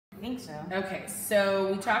think so. Okay,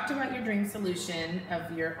 so we talked about your dream solution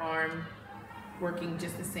of your arm working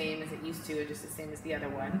just the same as it used to, or just the same as the other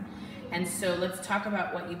one. And so let's talk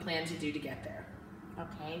about what you plan to do to get there.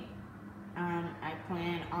 Okay. I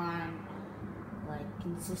plan on like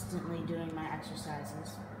consistently doing my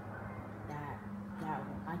exercises.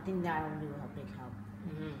 I think that will be a big help.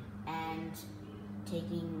 Mm-hmm. And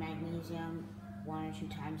taking magnesium 1 or 2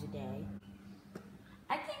 times a day.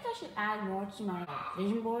 I think I should add more to my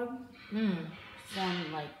vision board.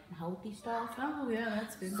 Some like healthy stuff. Oh yeah,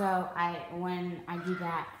 that's good. So when I do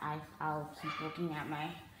that, I'll keep looking at my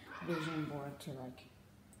vision board to like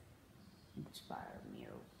inspire me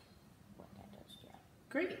or what that does. Yeah.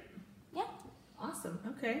 Great. Yeah. Awesome.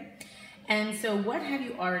 Okay. And so, what have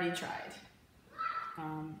you already tried?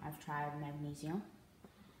 I've tried magnesium,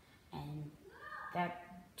 and that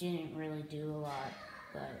didn't really do a lot,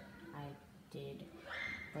 but I did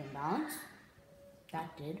brain balance.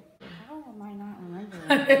 That did. How am I not remembering?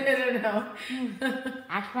 I don't know.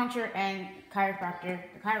 Acupuncture and chiropractor.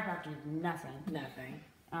 The chiropractor did nothing. Nothing.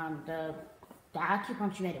 The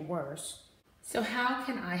acupuncture made it worse. So how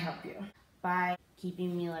can I help you? By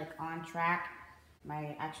keeping me like on track,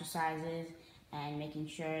 my exercises, and making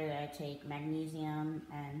sure that I take magnesium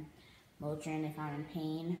and Motrin if I'm in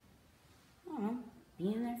pain. I don't know,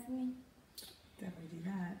 being there for me. Definitely do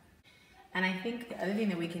that. And I think the other thing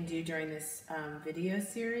that we can do during this video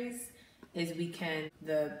series is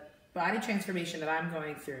the body transformation that I'm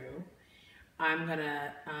going through,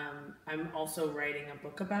 I'm also writing a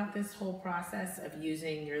book about this whole process of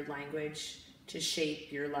using your language to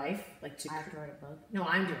shape your life. Like I have to write a book? No,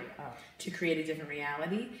 I'm doing it. Oh. To create a different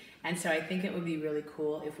reality. And so I think it would be really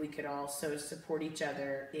cool if we could also support each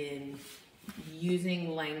other in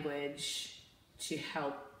using language to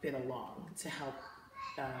help it along, to help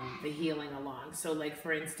the healing along. So like,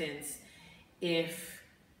 for instance, if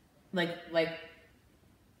like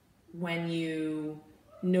when you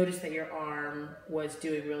notice that your arm was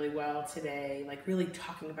doing really well today, like really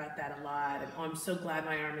talking about that a lot, and oh, I'm so glad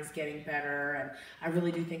my arm is getting better, and I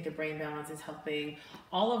really do think the brain balance is helping.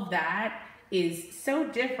 All of that is so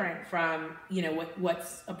different from, you know, what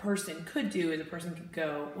a person could do is a person could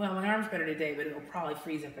go, well, my arm's better today, but it'll probably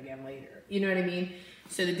freeze up again later. You know what I mean?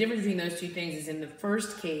 So the difference between those two things is, in the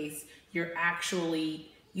first case, you're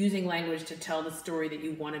actually using language to tell the story that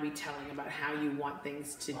you want to be telling about how you want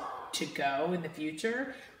things to go in the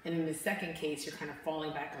future. And in the second case, you're kind of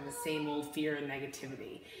falling back on the same old fear and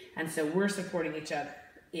negativity. And so we're supporting each other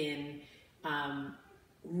in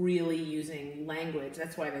really using language.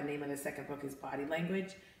 That's why the name of the second book is Body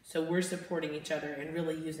Language. So we're supporting each other and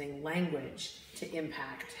really using language to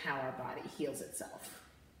impact how our body heals itself.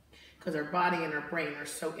 Because our body and our brain are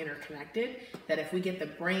so interconnected that if we get the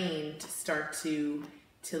brain to start to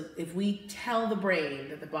if we tell the brain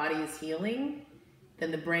that the body is healing,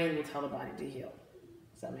 then the brain will tell the body to heal.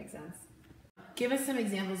 Does that make sense? Give us some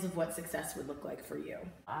examples of what success would look like for you.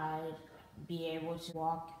 I'd be able to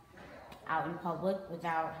walk out in public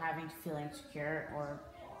without having to feel insecure or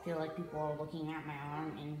feel like people are looking at my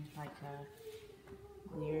arm in like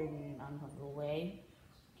a weird and uncomfortable way.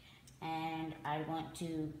 And I want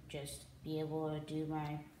to just be able to do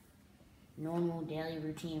my normal daily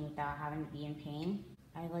routine without having to be in pain.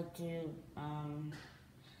 I like to,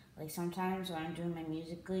 like sometimes when I'm doing my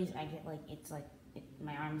Musical.lys, I get like,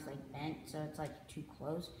 my arm's like bent, so it's like too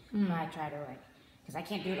close. But I try to like, because I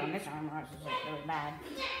can't do it on this arm, or else it's like really bad.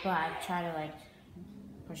 But I try to like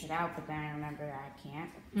push it out, but then I remember that I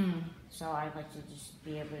can't. So I'd like to just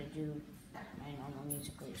be able to do my normal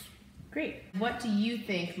Musical.lys. Great. What do you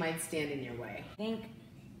think might stand in your way? I think,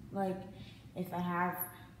 like, if I have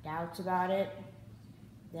doubts about it,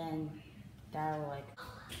 then that'll, like,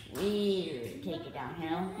 really take it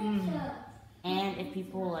downhill. And if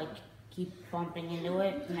people, like, keep bumping into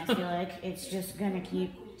it, then I feel like it's just gonna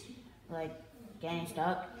keep, like, getting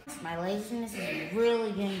stuck. My laziness is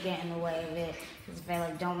really gonna get in the way of it. Because if I,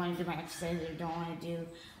 like, don't want to do my exercises or don't want to do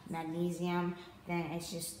magnesium, then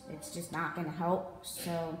it's just not gonna help.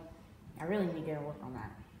 So I really need to work on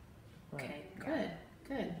that. But, okay,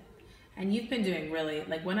 good. And you've been doing really,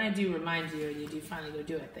 like when I do remind you and you do finally go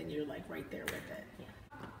do it, then you're like right there with it. Yeah.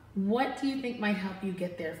 What do you think might help you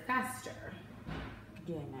get there faster?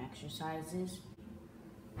 Doing my exercises,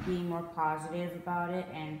 being more positive about it,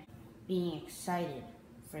 and being excited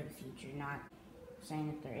for the future, not saying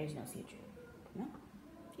that there is no future. No?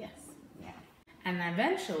 Yes. Yeah. And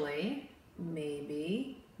eventually,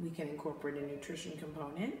 maybe we can incorporate a nutrition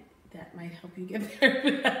component that might help you get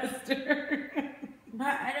there faster.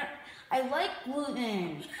 But I like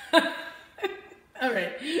gluten. All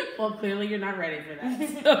right. Well, clearly you're not ready for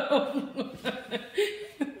that. So.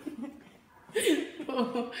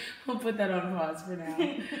 we'll put that on pause for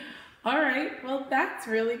now. All right, well, that's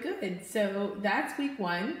really good. So that's week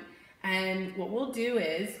 1. And what we'll do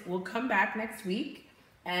is we'll come back next week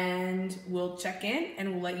and we'll check in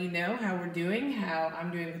and we'll let you know how we're doing, how I'm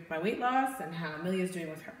doing with my weight loss and how Amelia's doing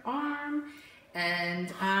with her arm. And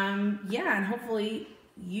yeah, and hopefully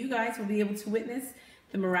you guys will be able to witness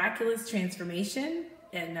the miraculous transformation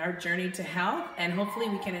in our journey to health. And hopefully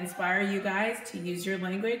we can inspire you guys to use your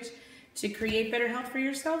language to create better health for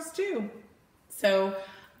yourselves too. So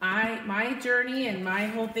my journey and my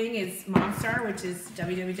whole thing is Momstar, which is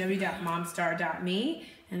www.momstar.me.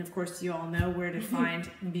 And of course, you all know where to find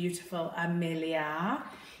beautiful Amelia.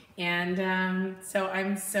 And so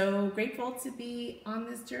I'm so grateful to be on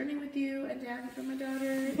this journey with you and to have you for my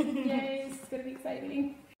daughter. Yay, it's going to be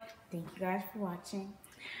exciting. Thank you guys for watching.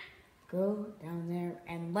 Go down there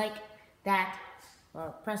and like that, or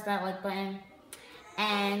press that like button,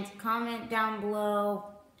 and comment down below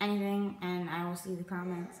anything, and I will see the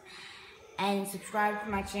comments. And subscribe to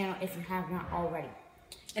my channel if you have not already.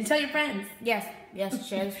 And tell your friends. Yes,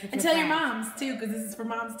 share this with and tell your moms too, because this is for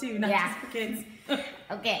moms too, not just for kids.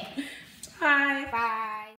 Okay. Bye.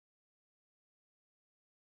 Bye.